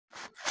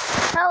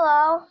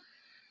Hello.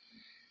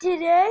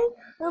 Today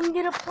I'm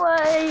gonna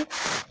play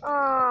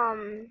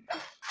Tom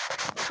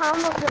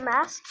of the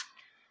Mask.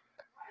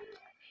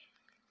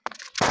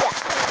 Yeah,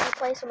 I'm gonna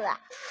play some of that.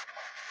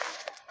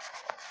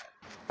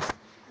 You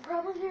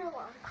probably hear a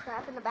lot of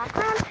crap in the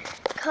background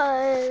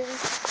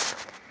because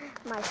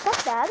my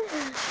stepdad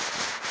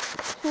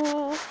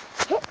he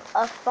hit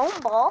a foam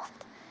ball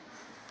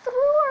through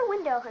our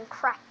window and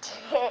cracked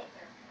it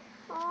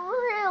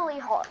really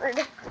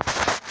hard.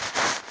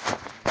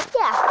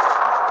 Yeah.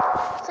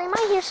 So you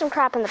might hear some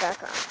crap in the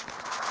background.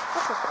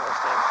 Let's just play this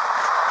game.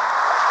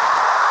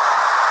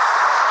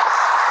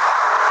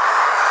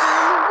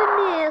 Tom of the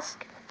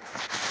Mask.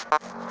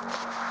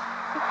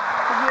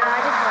 Yeah, I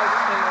did play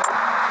this game.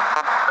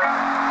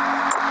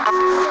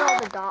 Look at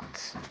all the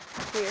dots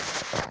here.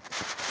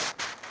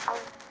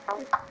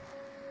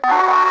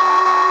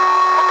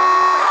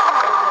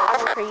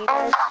 For you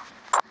guys.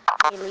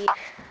 Hey, leave.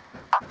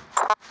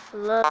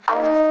 Love.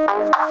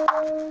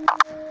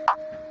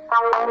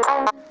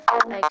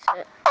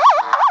 Exit.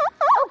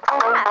 Oh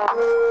crap!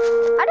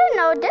 I didn't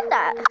know it did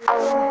that.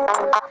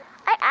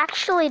 I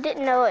actually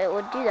didn't know it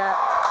would do that. Oh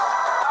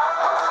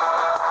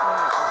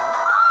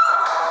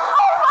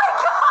my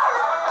god!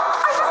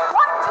 I just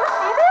want to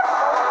see this!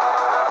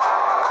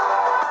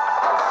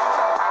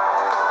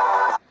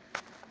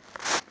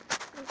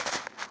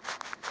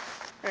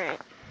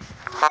 Alright.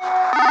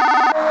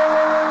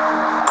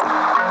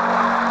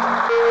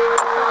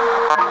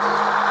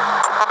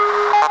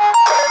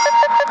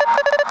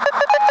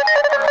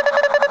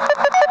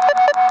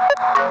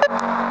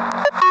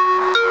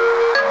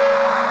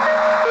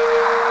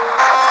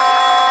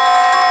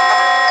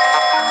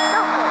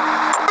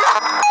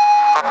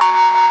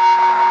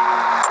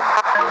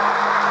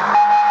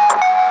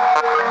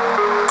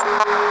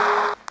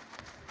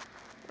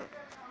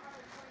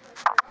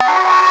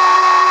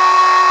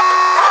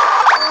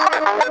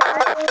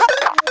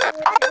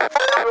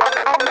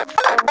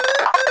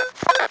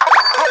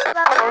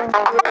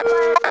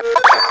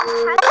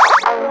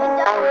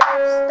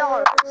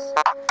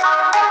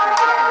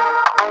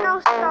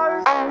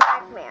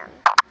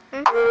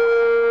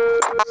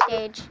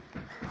 Stage.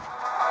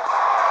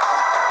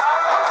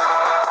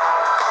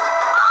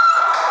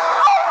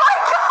 Oh my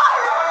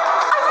god!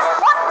 I just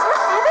want to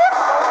see this!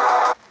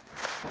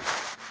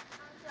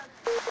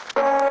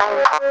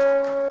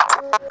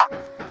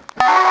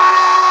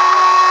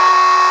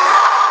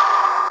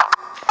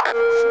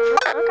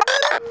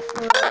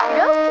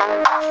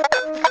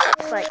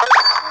 It's like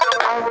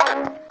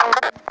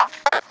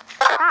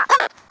stop.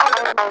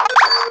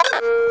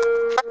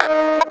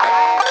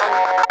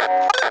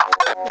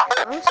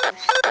 I'm so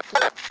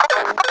sticky.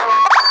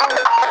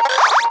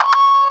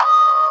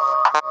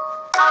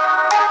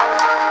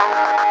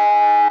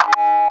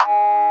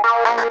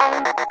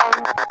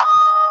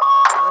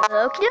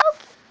 Okie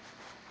doke.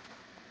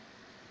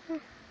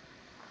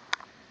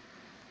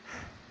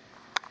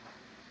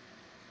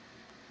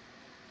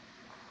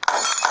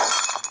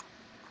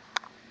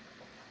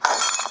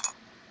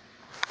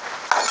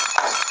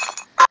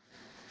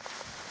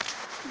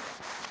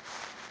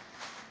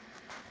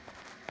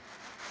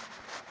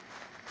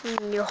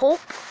 You hope.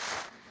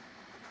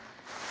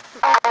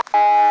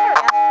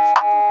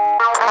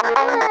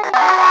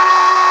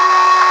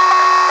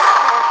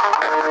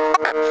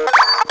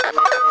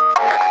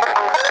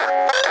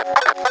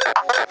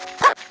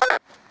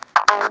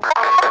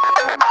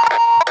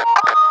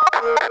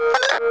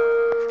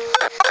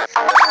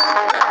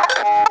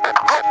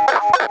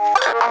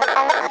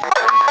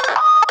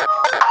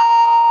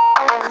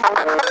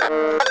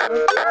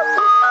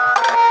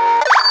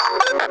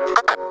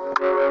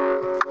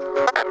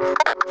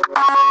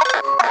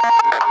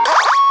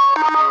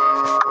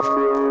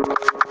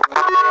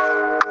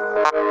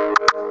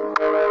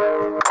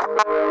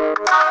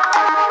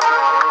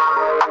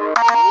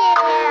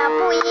 Yeah,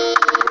 boy.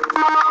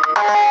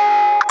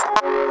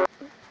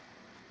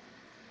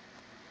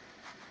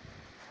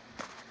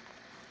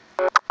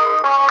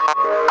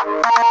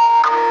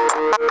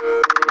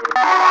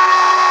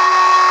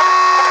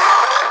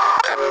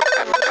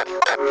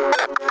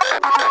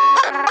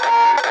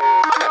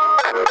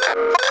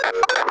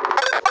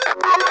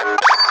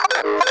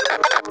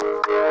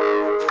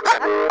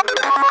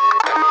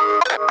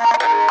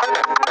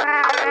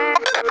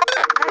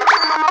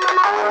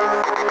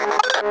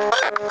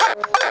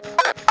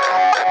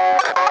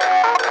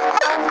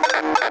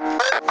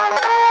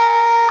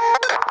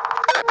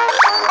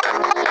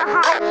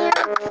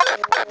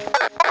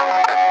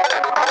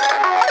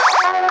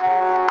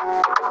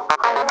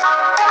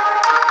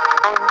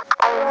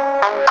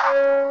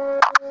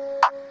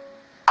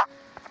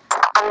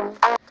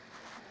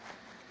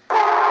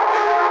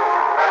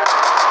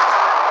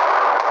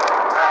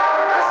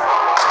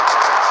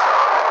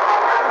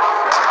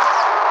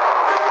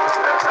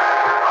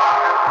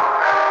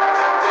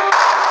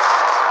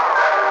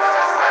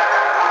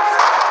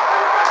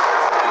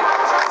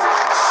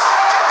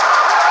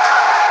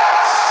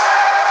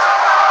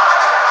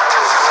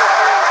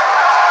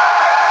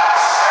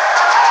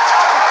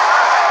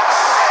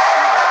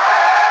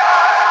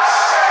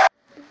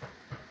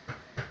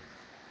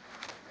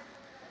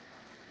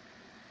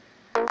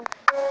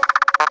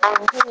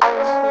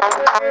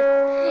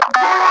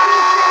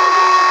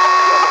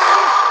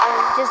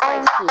 Just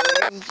like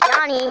here's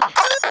Johnny.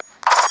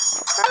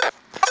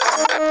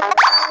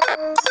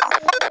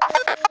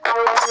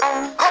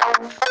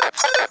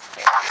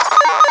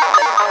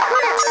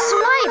 Couldn't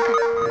swipe.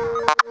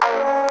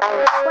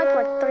 Swipe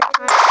like 3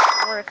 times.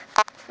 Didn't work.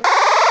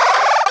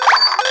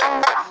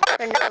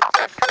 Thank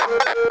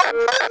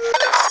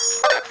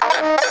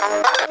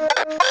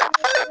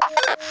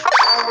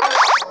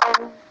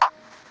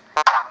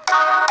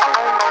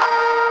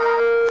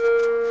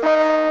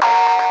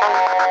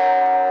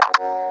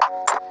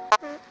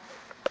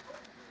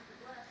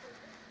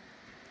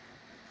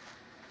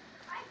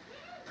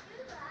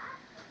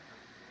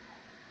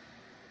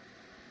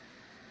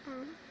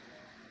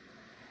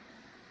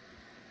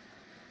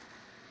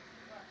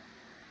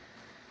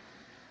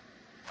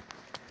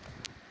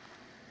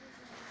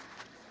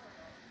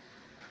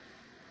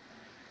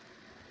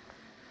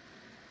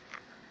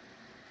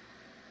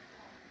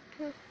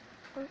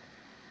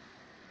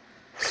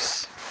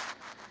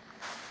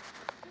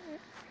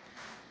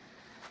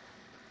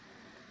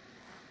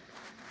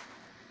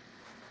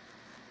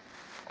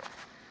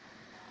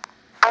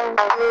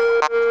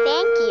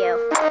you.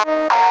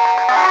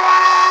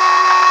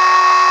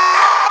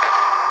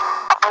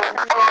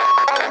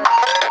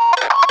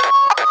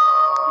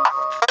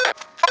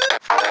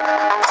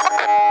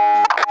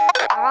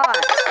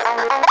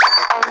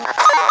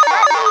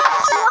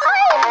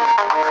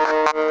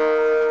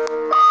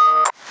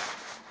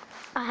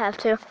 I have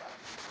to.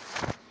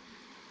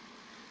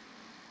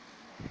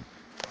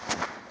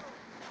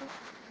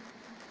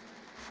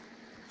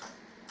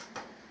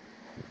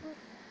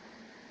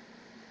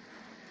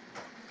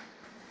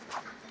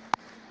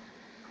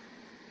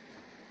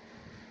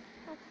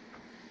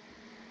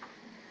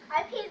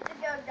 I peed to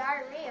go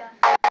diarrhea.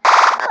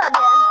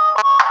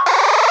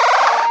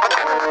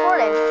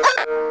 Recording.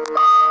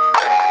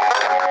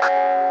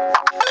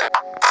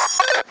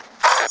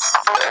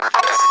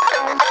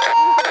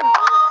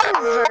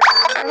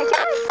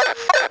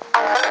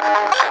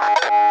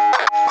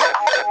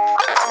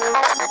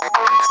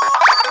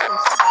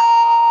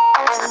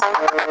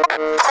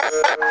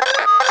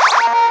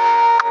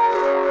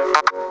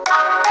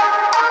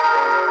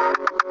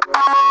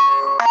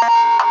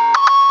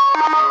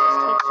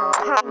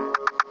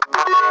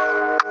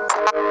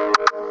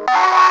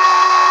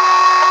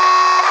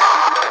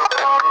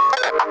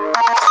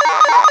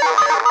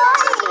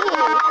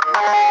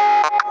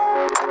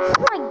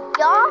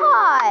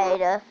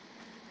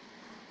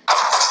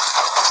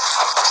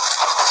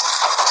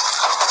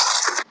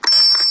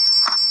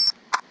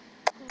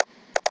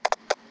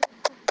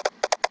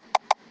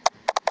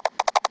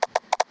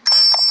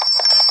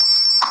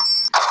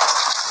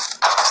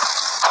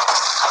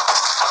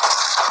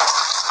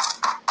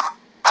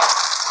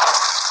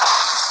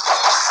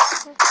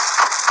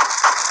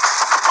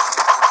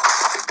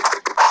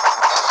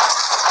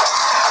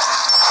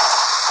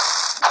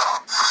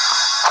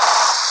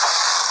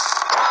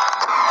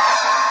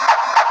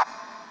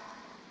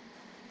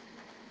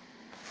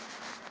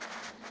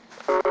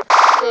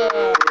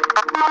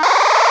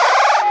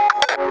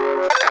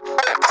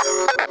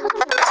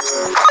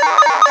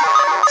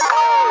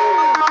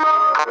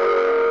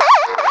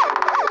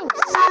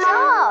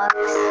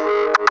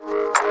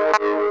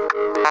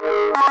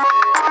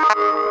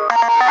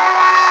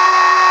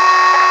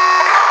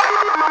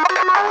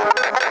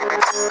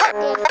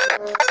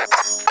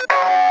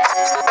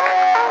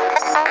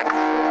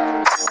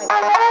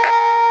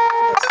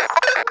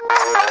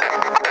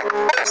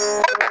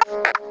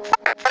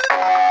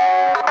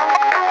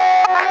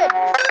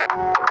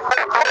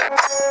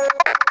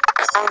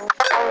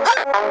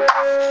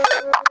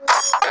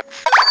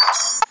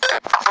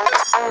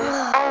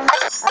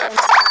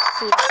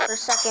 For a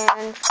second.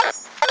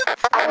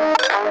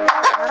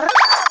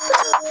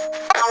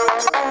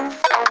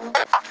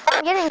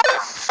 I'm getting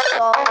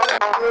so...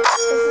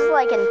 This is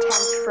like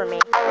intense for me.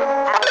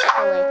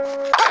 Actually.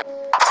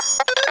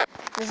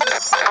 This is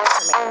intense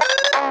for me.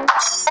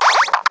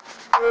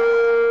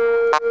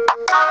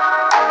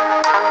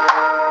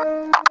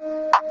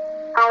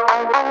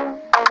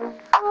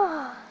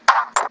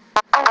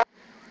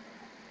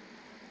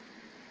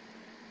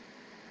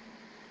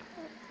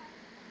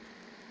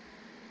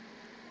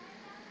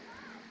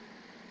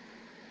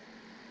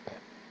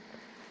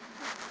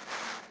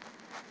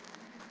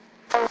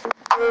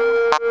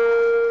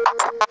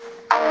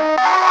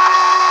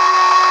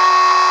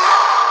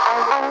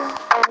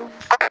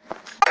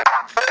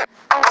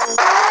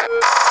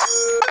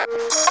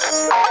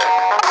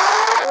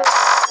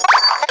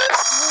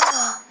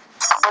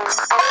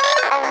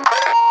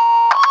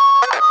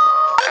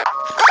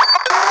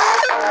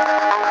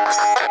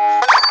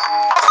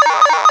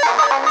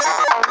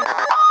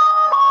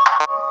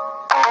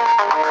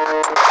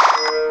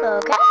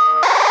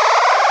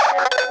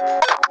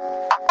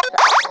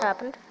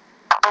 Happened.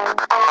 Come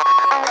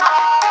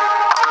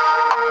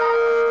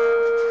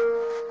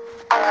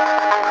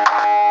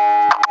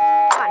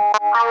on.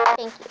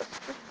 Thank you.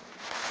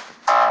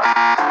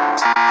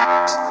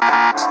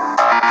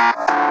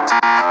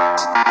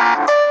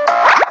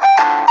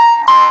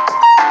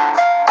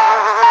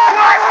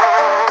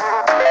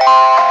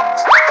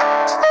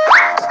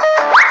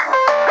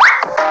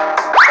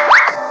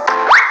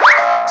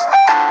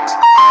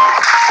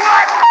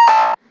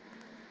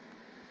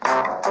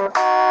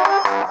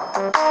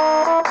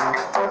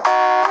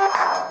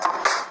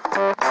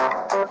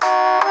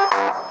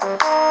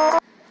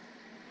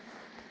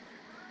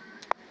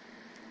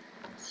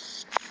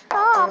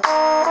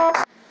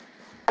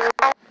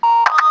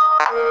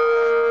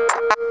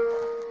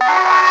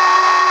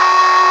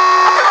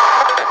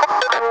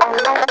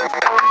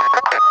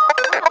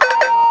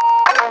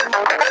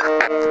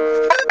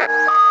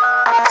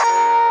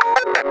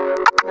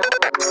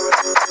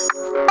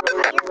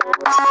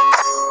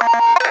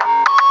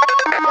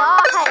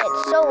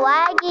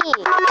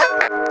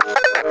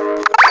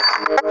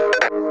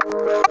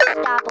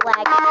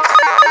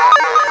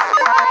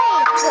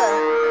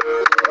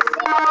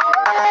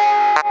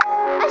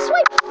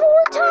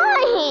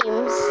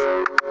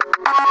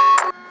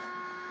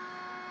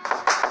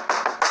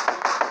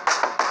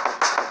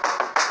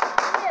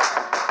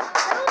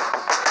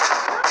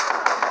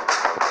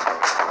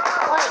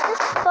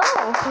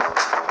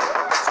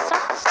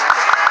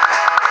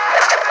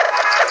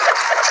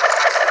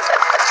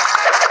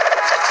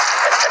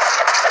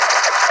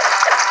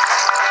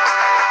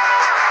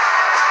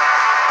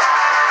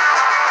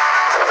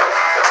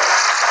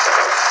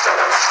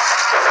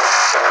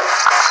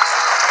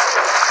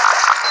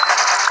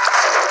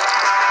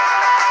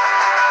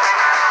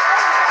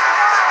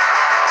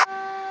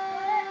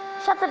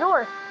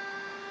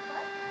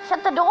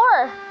 shut the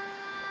door.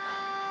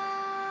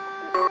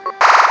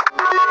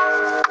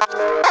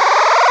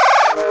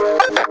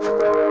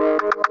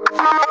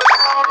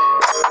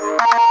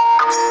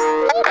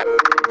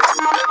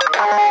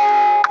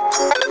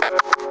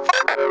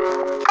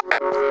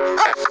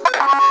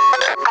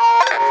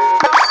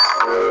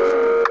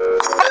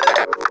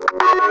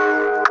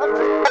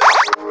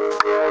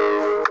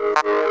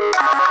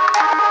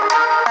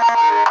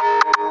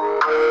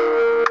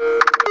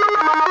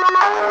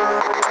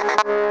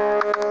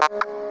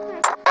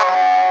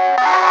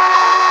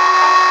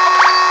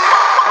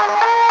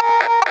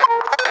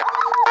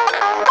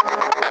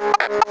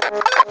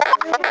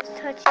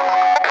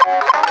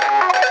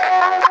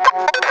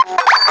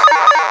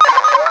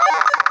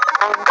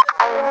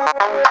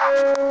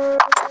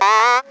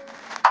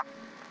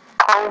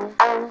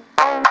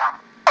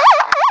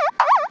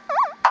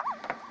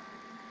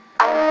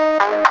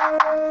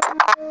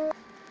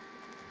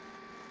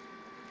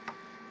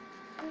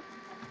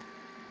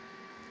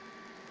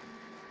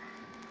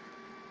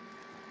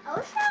 I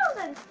wish I was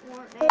in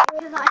Fortnite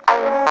because I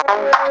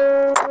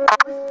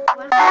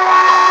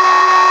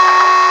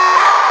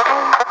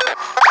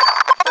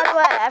By the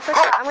way, I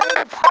forgot. I'm gonna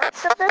do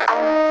parts of this.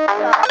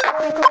 So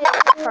technically,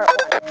 it's part 1.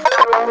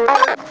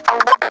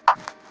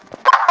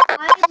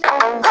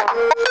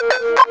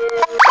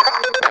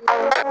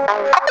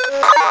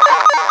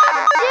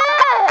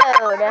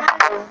 Dude!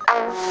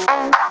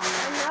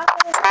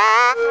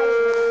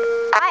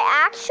 I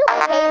actually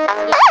hate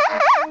this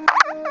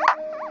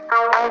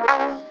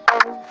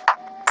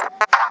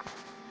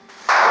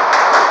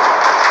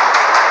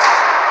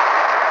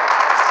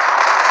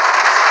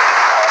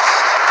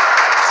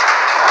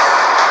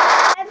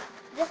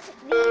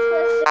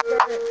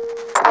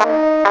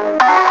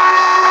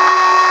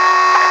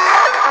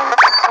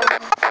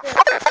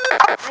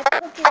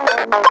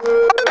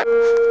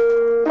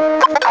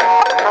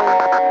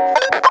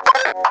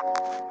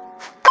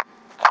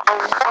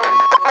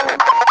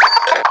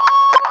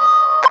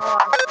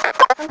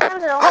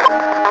Sometimes I don't.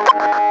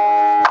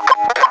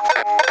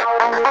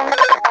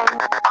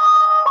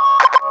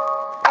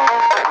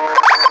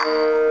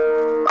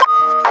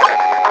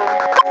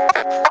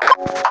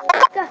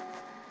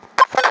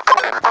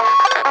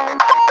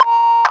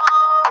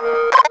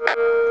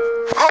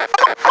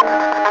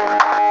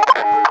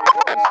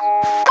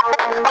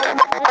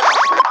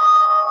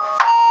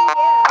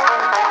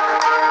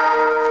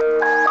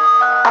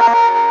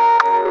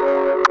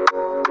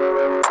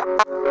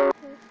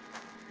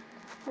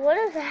 What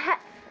is that?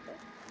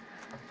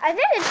 I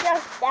think it's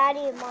just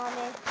Daddy and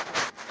Mommy.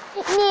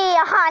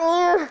 Yeah,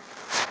 honey.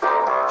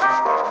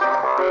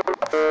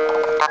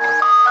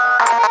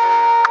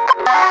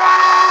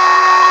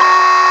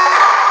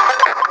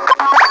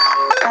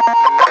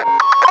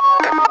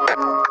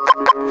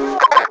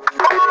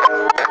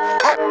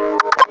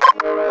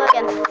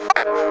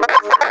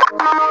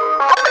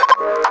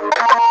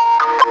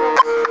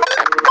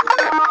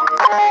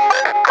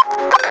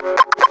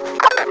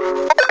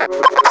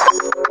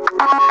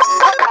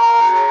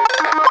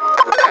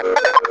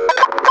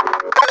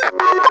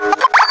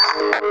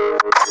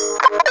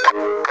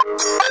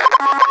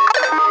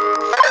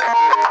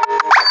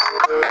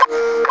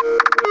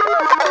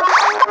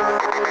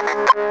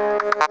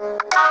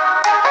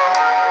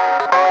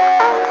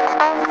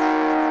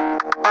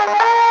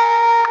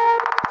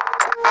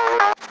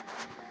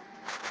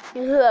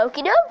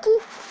 Okie dokie.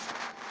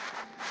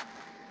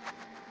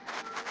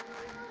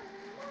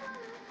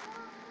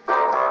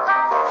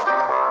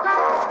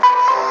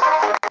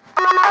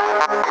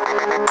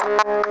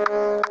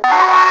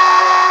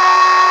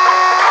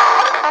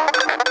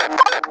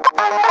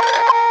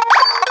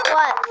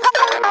 What?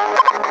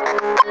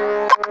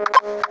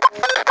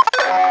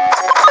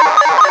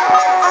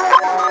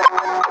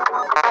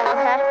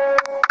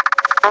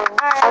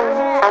 Alright, we're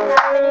gonna end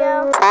that video.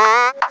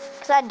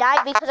 Because I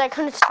died because I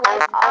couldn't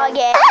swipe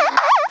again.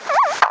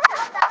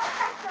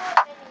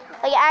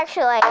 Like,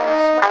 actually, like,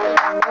 I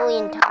swiped a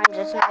million times,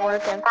 it's not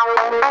working.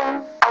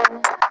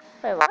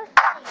 Wait, what?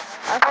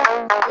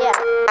 Okay, yeah.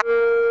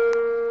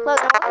 Look,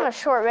 I'm making a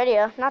short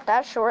video, not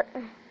that short.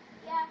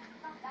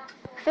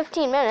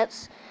 15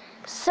 minutes.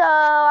 So,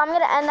 I'm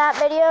gonna end that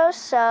video,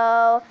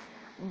 so,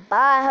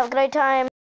 bye, have a great time.